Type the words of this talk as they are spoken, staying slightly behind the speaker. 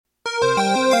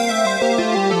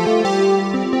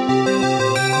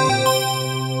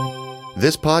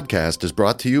This podcast is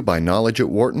brought to you by Knowledge at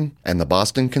Wharton and the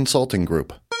Boston Consulting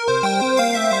Group.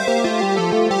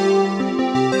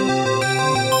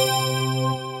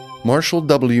 Marshall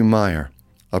W. Meyer,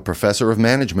 a professor of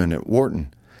management at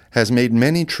Wharton, has made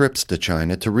many trips to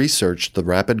China to research the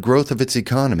rapid growth of its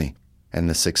economy and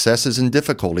the successes and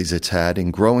difficulties it's had in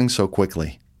growing so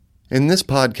quickly. In this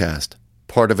podcast,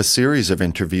 part of a series of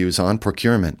interviews on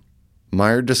procurement,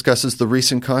 Meyer discusses the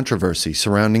recent controversy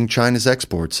surrounding China's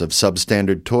exports of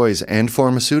substandard toys and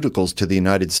pharmaceuticals to the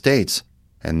United States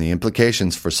and the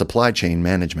implications for supply chain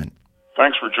management.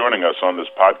 Thanks for joining us on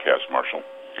this podcast, Marshall.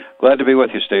 Glad to be with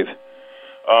you, Steve.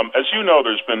 As you know,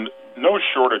 there's been no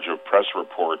shortage of press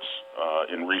reports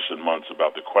in recent months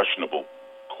about the questionable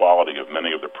quality of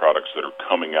many of the products that are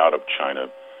coming out of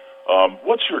China.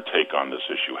 What's your take on this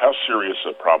issue? How serious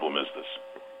a problem is this?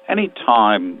 Any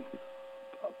time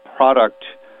a product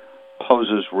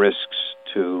poses risks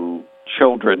to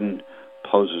children,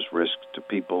 poses risks to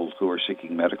people who are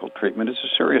seeking medical treatment, it's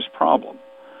a serious problem.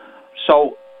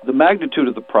 So the magnitude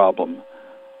of the problem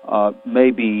may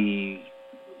be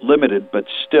limited, but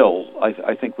still,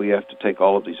 I think we have to take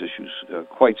all of these issues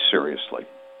quite seriously.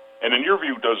 And in your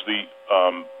view,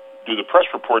 do the press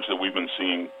reports that we've been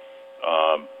seeing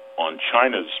on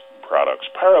China's products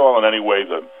parallel in any way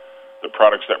the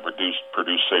products that produced,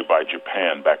 say, by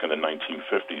Japan back in the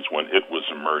 1950s when it was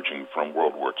emerging from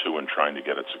World War II and trying to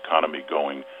get its economy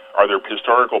going? Are there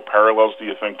historical parallels, do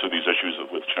you think, to these issues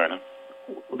with China?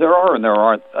 There are and there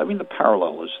aren't. I mean, the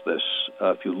parallel is this.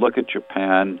 If you look at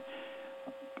Japan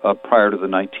prior to the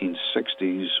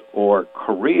 1960s or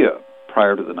Korea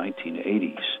prior to the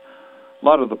 1980s, a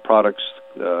lot of the products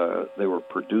they were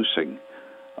producing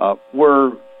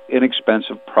were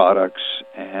inexpensive products,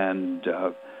 and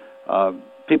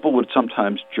people would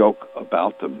sometimes joke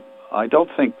about them. I don't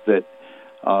think that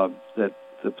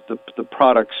the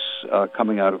products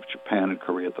coming out of Japan and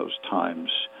Korea at those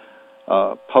times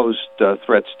posed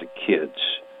threats to kids.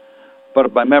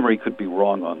 But my memory could be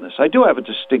wrong on this. I do have a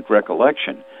distinct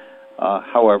recollection,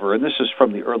 however, and this is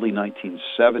from the early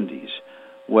 1970s,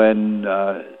 when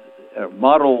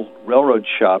model railroad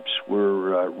shops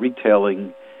were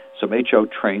retailing some HO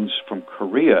trains from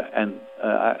Korea, and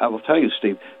I will tell you,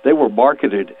 Steve, they were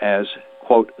marketed as,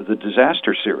 quote, the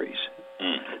disaster series.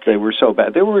 They were so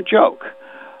bad. They were a joke.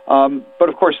 But,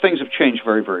 of course, things have changed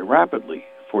very, very rapidly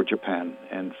for Japan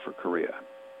and for Korea.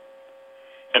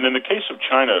 And in the case of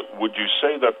China, would you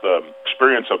say that the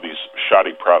experience of these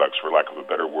shoddy products, for lack of a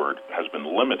better word, has been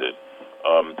limited?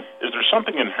 Is there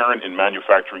something inherent in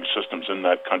manufacturing systems in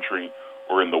that country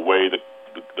or in the way that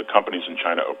the companies in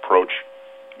China approach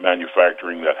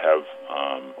manufacturing that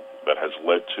has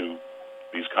led to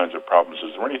these kinds of problems?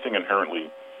 Is there anything inherently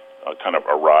kind of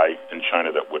awry in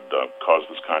China that would cause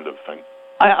this kind of thing?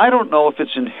 I don't know if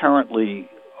it's inherently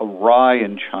awry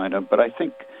in China, but I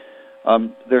think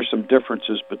there's some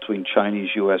differences between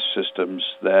Chinese-U.S. systems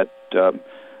that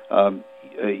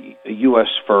U.S.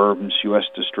 firms, U.S.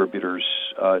 distributors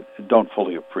don't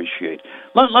fully appreciate.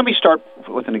 Let me start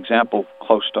with an example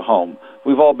close to home.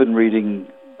 We've all been reading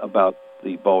about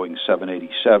the Boeing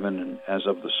 787, and as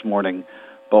of this morning,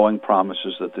 Boeing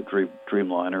promises that the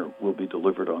Dreamliner will be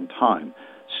delivered on time.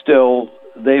 Still,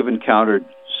 they've encountered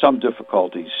some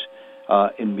difficulties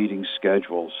in meeting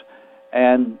schedules,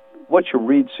 and what you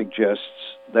read suggests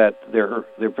that their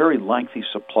very lengthy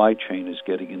supply chain is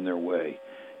getting in their way.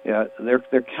 Yeah, there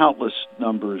are countless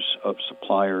numbers of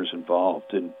suppliers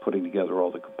involved in putting together all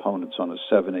the components on a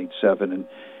 787, and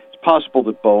it's possible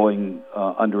that Boeing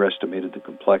underestimated the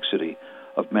complexity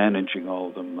of managing all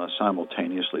of them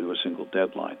simultaneously to a single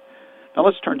deadline. Now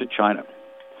let's turn to China.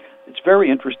 It's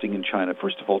very interesting in China.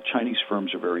 First of all, Chinese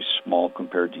firms are very small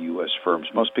compared to U.S. firms.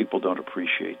 Most people don't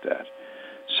appreciate that.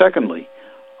 Secondly,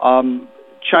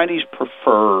 Chinese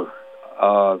prefer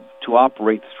to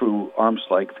operate through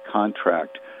arm's-length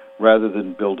contract rather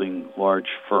than building large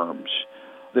firms.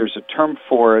 There's a term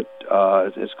for it.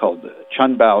 It's called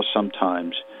chunbao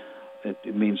sometimes.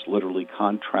 It means literally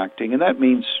contracting, and that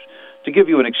means, to give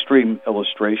you an extreme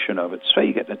illustration of it, say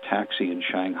you get in a taxi in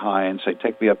Shanghai and say,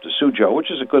 take me up to Suzhou,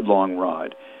 which is a good long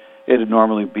ride. It'd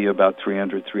normally be about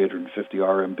 350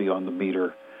 RMB on the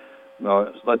meter.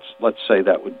 Let's say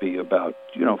that would be about,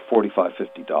 $45,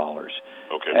 $50.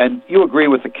 Okay. And you agree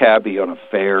with the cabbie on a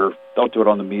fare. Don't do it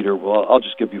on the meter. Well, I'll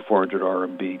just give you 400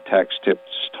 RMB, tax,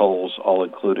 tips, tolls, all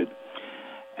included.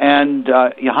 And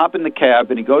you hop in the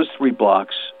cab, and he goes 3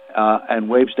 blocks and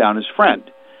waves down his friend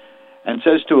and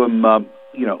says to him,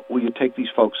 will you take these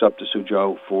folks up to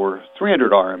Suzhou for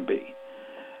 300 RMB?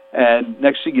 And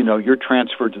next thing you know, you're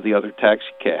transferred to the other taxi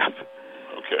cab.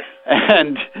 Okay.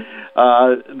 And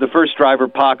the first driver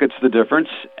pockets the difference,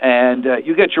 and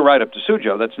you get your right up to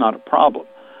Suzhou. That's not a problem.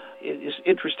 It's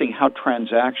interesting how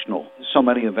transactional so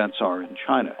many events are in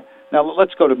China. Now,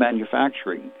 let's go to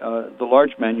manufacturing. The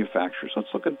large manufacturers, let's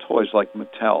look at toys like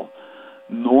Mattel,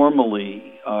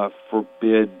 normally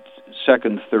forbid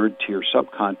second, third-tier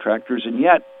subcontractors, and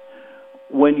yet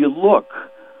when you look,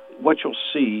 what you'll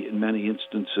see in many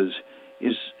instances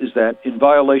is that in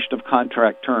violation of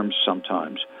contract terms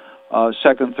sometimes,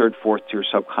 second, third, fourth-tier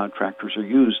subcontractors are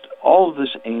used, all of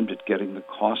this aimed at getting the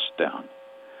costs down.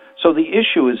 So the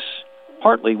issue is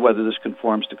partly whether this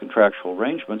conforms to contractual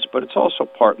arrangements, but it's also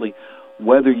partly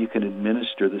whether you can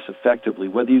administer this effectively,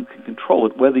 whether you can control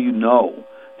it, whether you know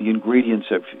the ingredients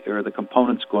or the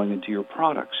components going into your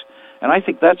products. And I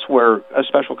think that's where a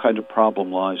special kind of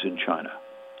problem lies in China.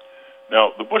 Now,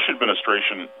 the Bush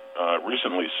administration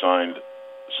recently signed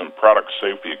some product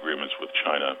safety agreements with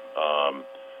China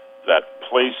that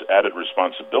place added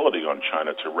responsibility on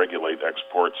China to regulate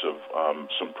exports of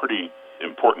some pretty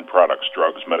important products,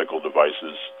 drugs, medical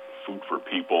devices, food for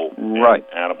people, right,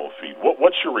 and animal feed.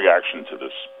 What's your reaction to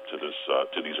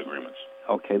these agreements?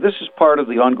 Okay, this is part of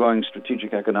the ongoing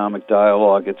strategic economic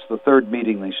dialogue. It's the third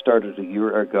meeting. They started a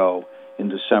year ago in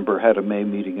December, had a May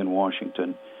meeting in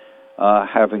Washington,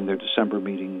 having their December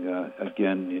meeting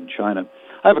again in China.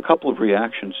 I have a couple of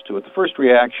reactions to it. The first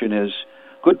reaction is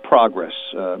good progress,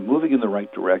 moving in the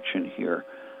right direction here.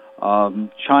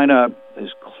 China is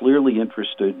clearly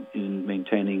interested in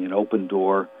maintaining an open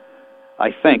door, I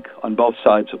think, on both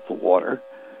sides of the water.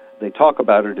 They talk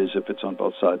about it as if it's on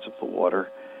both sides of the water.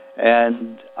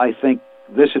 And I think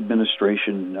this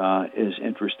administration is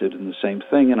interested in the same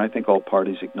thing, and I think all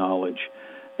parties acknowledge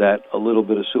that a little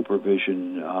bit of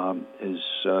supervision is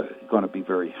going to be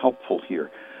very helpful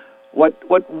here. What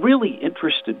really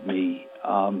interested me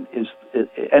is,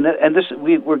 and this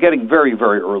we're getting very,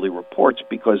 very early reports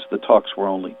because the talks were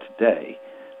only today.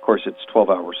 Of course, it's 12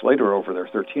 hours later over there,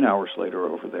 13 hours later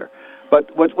over there.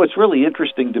 But what's really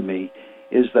interesting to me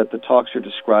is that the talks are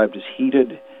described as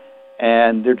heated,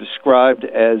 and they're described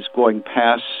as going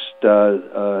past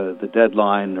the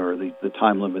deadline or the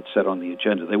time limit set on the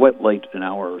agenda. They went late an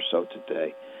hour or so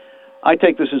today. I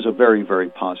take this as a very, very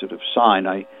positive sign.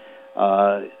 I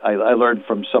learned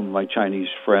from some of my Chinese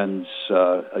friends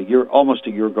almost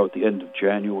a year ago at the end of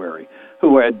January,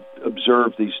 who had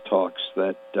observed these talks,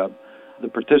 that the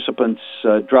participants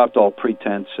dropped all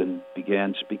pretense and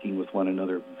began speaking with one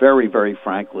another very, very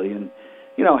frankly, and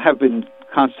have been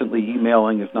constantly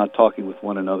emailing, if not talking with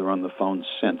one another on the phone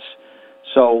since.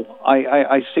 So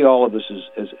I see all of this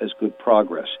as good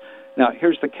progress. Now,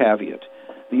 here's the caveat.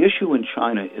 The issue in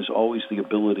China is always the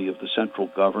ability of the central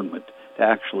government to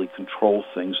actually control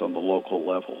things on the local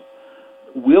level.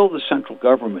 Will the central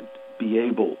government be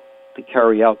able to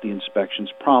carry out the inspections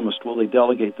promised? Will they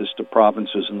delegate this to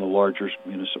provinces and the larger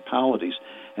municipalities?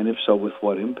 And if so, with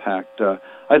what impact?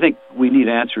 I think we need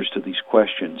answers to these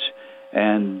questions,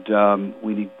 and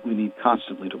we need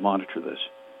constantly to monitor this.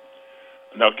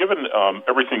 Now, given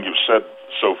everything you've said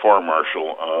so far,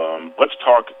 Marshall, let's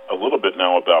talk a little bit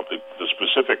now about the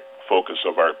specific focus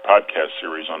of our podcast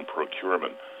series on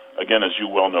procurement. Again, as you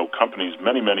well know, companies,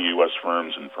 many U.S.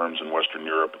 firms and firms in Western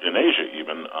Europe, in Asia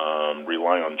even,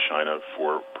 rely on China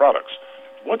for products.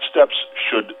 What steps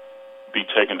should be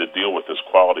taken to deal with this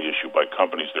quality issue by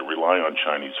companies that rely on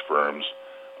Chinese firms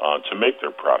to make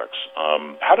their products?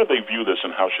 How do they view this,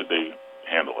 and how should they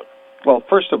handle it? Well,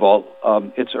 first of all,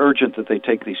 it's urgent that they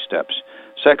take these steps.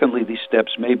 Secondly, these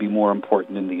steps may be more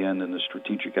important in the end than the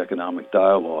strategic economic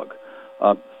dialogue.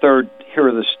 Third, here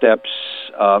are the steps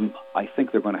I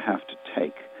think they're going to have to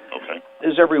take. Okay.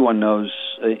 As everyone knows,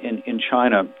 in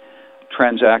China,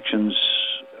 transactions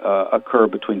occur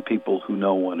between people who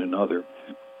know one another.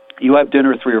 You have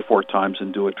dinner 3 or 4 times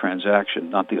and do a transaction,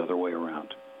 not the other way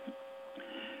around.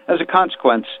 As a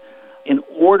consequence, in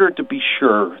order to be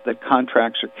sure that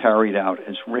contracts are carried out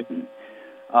as written,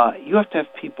 you have to have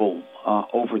people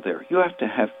over there. You have to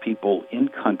have people in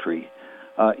country.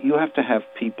 You have to have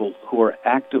people who are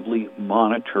actively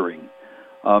monitoring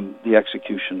the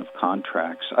execution of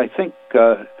contracts. I think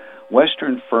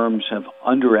Western firms have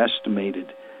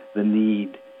underestimated the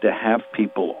need to have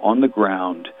people on the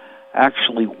ground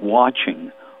actually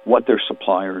watching what their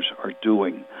suppliers are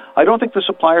doing. I don't think the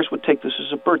suppliers would take this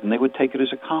as a burden. They would take it as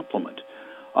a compliment.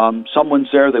 Someone's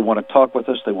there, they want to talk with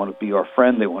us, they want to be our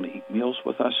friend, they want to eat meals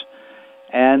with us,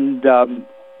 and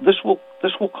this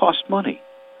will cost money.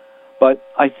 But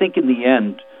I think in the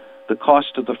end, the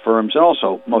cost to the firms, and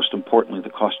also, most importantly,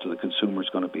 the cost to the consumer is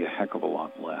going to be a heck of a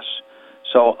lot less.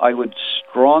 So I would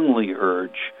strongly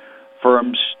urge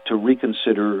firms to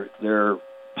reconsider their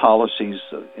policies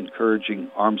encouraging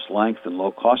arm's length and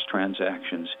low-cost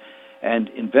transactions, and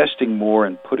investing more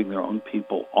in putting their own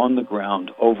people on the ground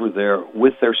over there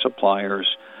with their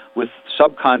suppliers, with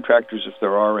subcontractors if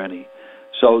there are any,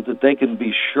 so that they can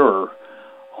be sure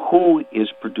who is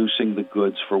producing the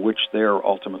goods for which they're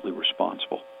ultimately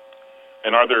responsible.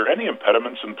 And are there any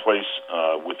impediments in place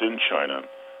within China,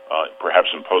 perhaps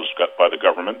imposed by the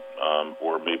government,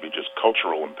 or maybe just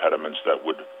cultural impediments that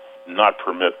would not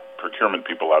permit procurement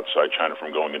people outside China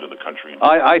from going into the country?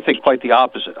 I think quite the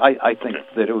opposite. I think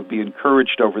that it would be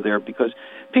encouraged over there because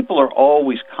people are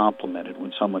always complimented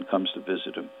when someone comes to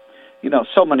visit them. You know,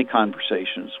 so many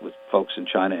conversations with folks in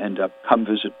China end up, come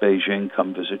visit Beijing,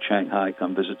 come visit Shanghai,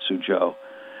 come visit Suzhou.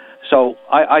 So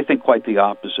I think quite the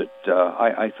opposite.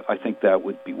 I think that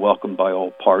would be welcomed by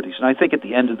all parties. And I think at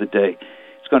the end of the day,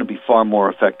 it's going to be far more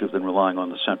effective than relying on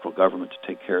the central government to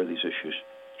take care of these issues.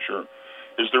 Sure.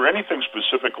 Is there anything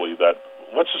specifically that,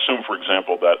 let's assume, for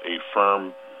example, that a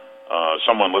firm,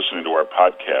 someone listening to our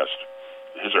podcast,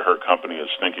 his or her company is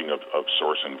thinking of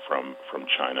sourcing from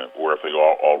China, or if they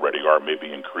already are,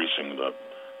 maybe increasing the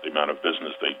amount of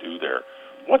business they do there.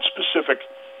 What specific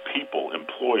people,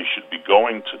 employees, should be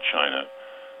going to China,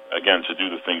 again, to do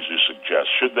the things you suggest?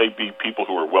 Should they be people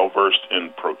who are well-versed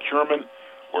in procurement,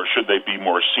 or should they be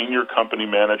more senior company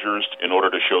managers in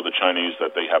order to show the Chinese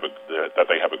that they have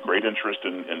a great interest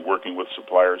in working with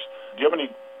suppliers? Do you have any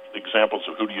examples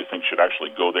of who do you think should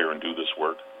actually go there and do this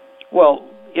work? Well,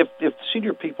 if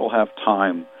senior people have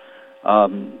time,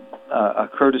 a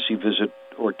courtesy visit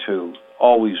or two,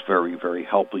 always very, very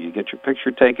helpful. You get your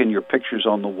picture taken, your picture's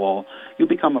on the wall, you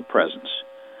become a presence.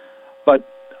 But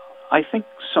I think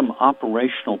some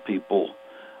operational people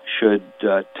should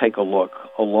take a look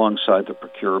alongside the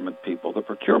procurement people. The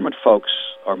procurement folks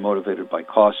are motivated by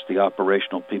cost, the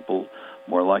operational people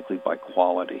more likely by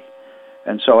quality.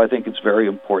 And so I think it's very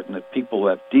important that people who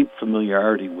have deep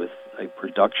familiarity with a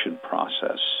production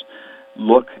process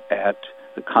look at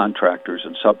the contractors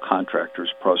and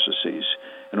subcontractors' processes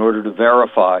in order to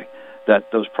verify that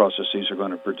those processes are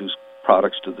going to produce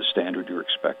products to the standard you're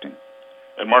expecting.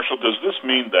 And Marshall, does this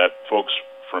mean that folks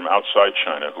from outside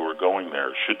China who are going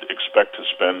there should expect to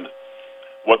spend,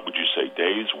 what would you say,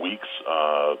 days, weeks,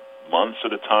 months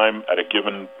at a time at a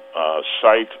given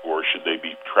site, or should they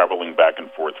be traveling back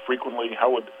and forth frequently?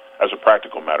 How would, as a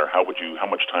practical matter, how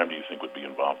much time do you think would be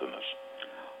involved in this?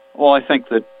 Well, I think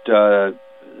that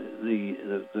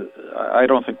I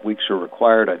don't think weeks are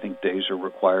required. I think days are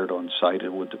required on site.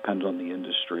 It would depend on the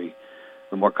industry.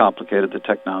 The more complicated the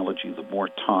technology, the more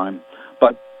time.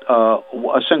 But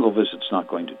a single visit's not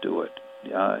going to do it.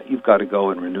 You've got to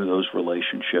go and renew those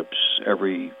relationships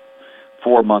every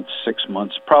 4 months, 6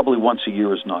 months. Probably once a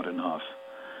year is not enough.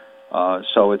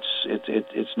 So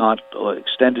it's not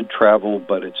extended travel,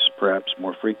 but it's perhaps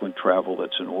more frequent travel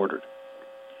that's in order.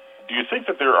 Do you think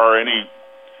that there are any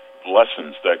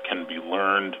lessons that can be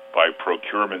learned by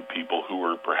procurement people who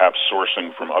are perhaps sourcing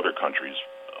from other countries,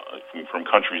 from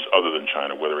countries other than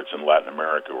China, whether it's in Latin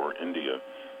America or India,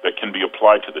 that can be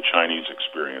applied to the Chinese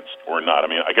experience or not? I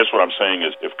mean, I guess what I'm saying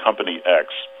is if Company X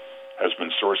has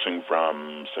been sourcing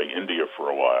from, say, India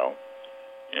for a while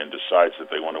and decides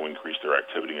that they want to increase their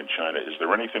activity in China, is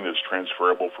there anything that's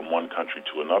transferable from one country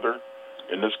to another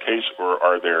in this case, or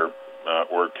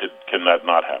can that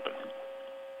not happen?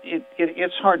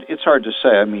 It's hard to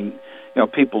say. I mean,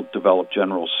 people develop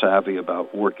general savvy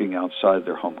about working outside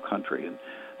their home country, and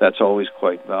that's always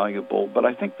quite valuable. But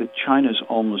I think that China's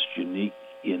almost unique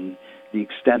in the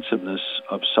extensiveness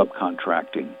of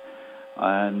subcontracting,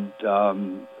 and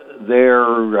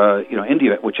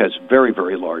India, which has very,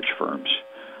 very large firms,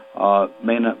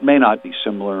 may not be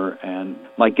similar. And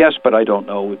my guess, but I don't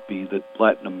know, would be that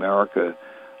Latin America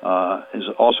is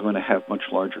also going to have much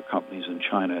larger companies in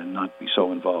China and not be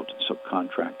so involved in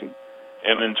subcontracting.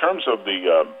 And in terms of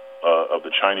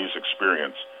the Chinese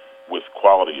experience with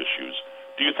quality issues,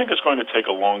 do you think it's going to take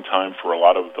a long time for a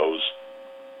lot of those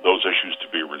issues to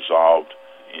be resolved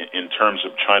in terms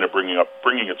of China bringing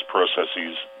its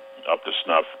processes up to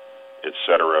snuff, et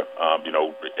cetera,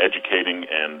 educating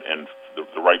and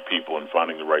the right people and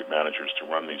finding the right managers to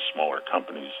run these smaller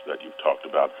companies that you've talked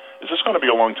about? Is this going to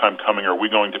be a long time coming? Are we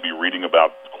going to be reading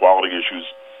about quality issues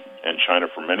in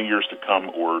China for many years to come,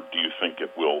 or do you think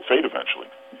it will fade eventually?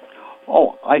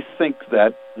 Oh, I think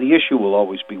that the issue will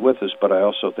always be with us, but I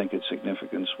also think its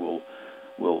significance will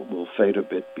fade a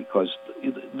bit because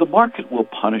the market will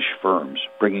punish firms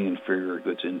bringing inferior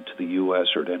goods into the U.S.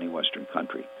 or to any Western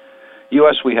country.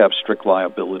 U.S. we have strict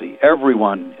liability.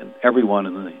 Everyone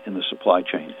in the supply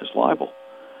chain is liable,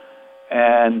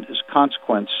 and as a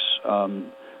consequence,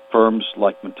 firms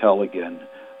like Mattel again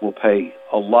will pay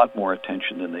a lot more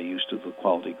attention than they used to the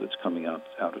quality goods coming out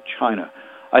of China.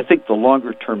 I think the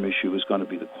longer-term issue is going to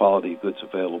be the quality of goods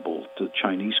available to the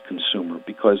Chinese consumer,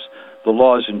 because the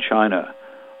laws in China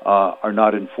are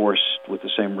not enforced with the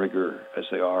same rigor as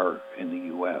they are in the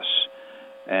U.S.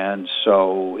 And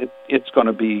so it's going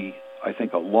to be, I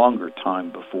think, a longer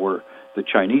time before the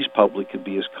Chinese public can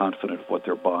be as confident of what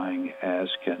they're buying as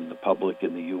can the public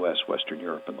in the U.S., Western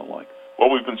Europe, and the like. Well,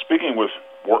 we've been speaking with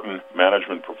Wharton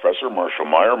Management Professor Marshall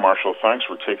Meyer. Marshall, thanks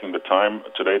for taking the time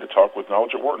today to talk with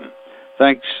Knowledge at Wharton.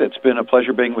 Thanks. It's been a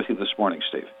pleasure being with you this morning,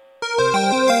 Steve.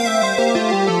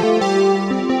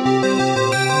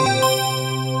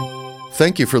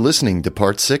 Thank you for listening to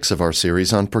Part 6 of our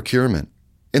series on procurement.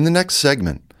 In the next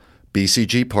segment,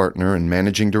 BCG partner and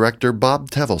managing director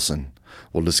Bob Tevelson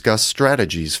will discuss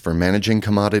strategies for managing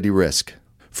commodity risk.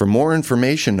 For more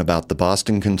information about the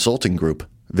Boston Consulting Group,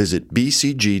 visit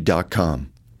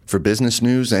bcg.com. For business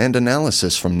news and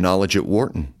analysis from Knowledge at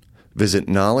Wharton, visit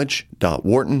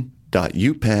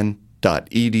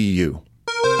knowledge.wharton.upenn.edu.